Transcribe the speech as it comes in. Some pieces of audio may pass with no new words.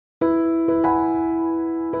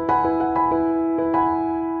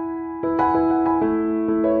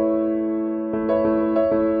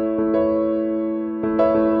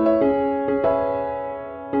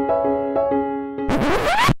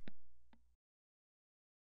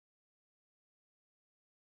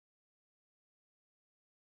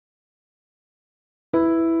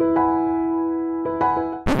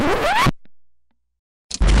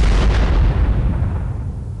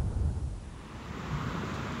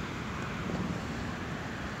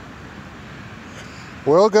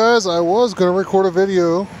Well guys, I was going to record a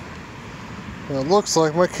video and it looks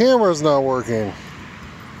like my camera's not working.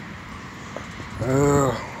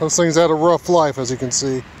 Those things had a rough life, as you can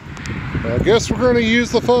see. I guess we're going to use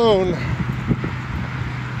the phone.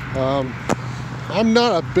 I'm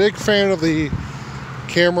not a big fan of the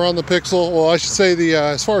camera on the Pixel. Well, I should say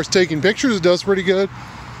as far as taking pictures, it does pretty good.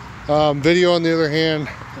 Video, on the other hand,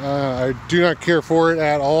 I do not care for it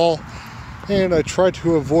at all, and I try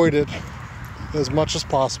to avoid it as much as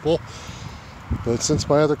possible. But since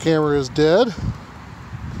my other camera is dead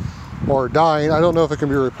or dying, I don't know if it can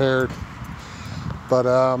be repaired.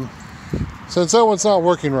 But since that one's not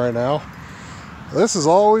working right now, this is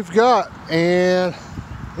all we've got, and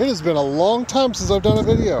it has been a long time since I've done a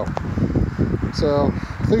video. So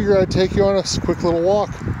I figured I'd take you on a quick little walk.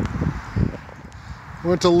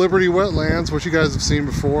 Went to Liberty Wetlands, which you guys have seen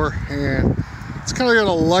before, and it's kind of got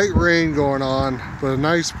a light rain going on, but a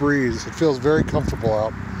nice breeze. It feels very comfortable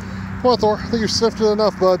out. Come on, Thor. I think you're sniffed it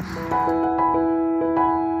enough, bud.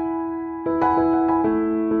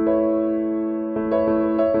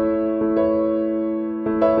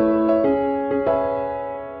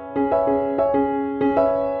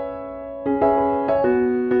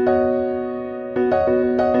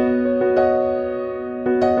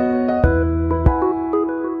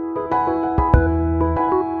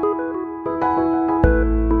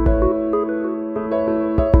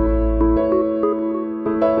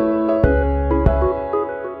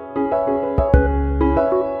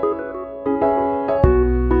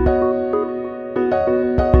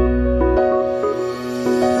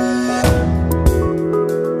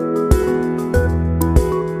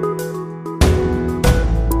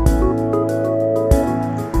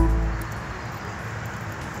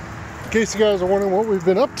 In case you guys are wondering what we've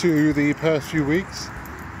been up to the past few weeks,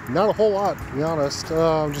 not a whole lot, to be honest.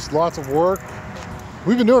 Just lots of work.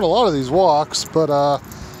 We've been doing a lot of these walks, but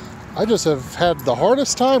I just have had the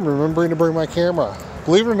hardest time remembering to bring my camera.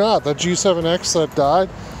 Believe it or not, that G7x that died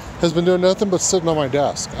has been doing nothing but sitting on my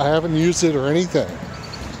desk. I haven't used it or anything.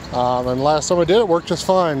 And last time I did, it worked just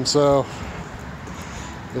fine, so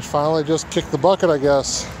it finally just kicked the bucket, I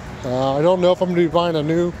guess. I don't know if I'm going to be buying a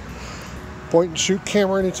new point and shoot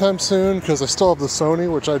camera anytime soon, because I still have the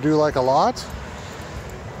Sony, which I do like a lot,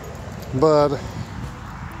 but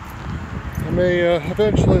I may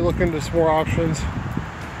eventually look into some more options.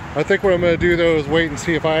 I think what I'm going to do though is wait and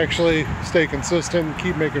see if I actually stay consistent and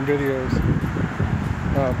keep making videos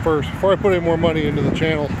first before I put any more money into the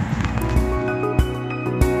channel.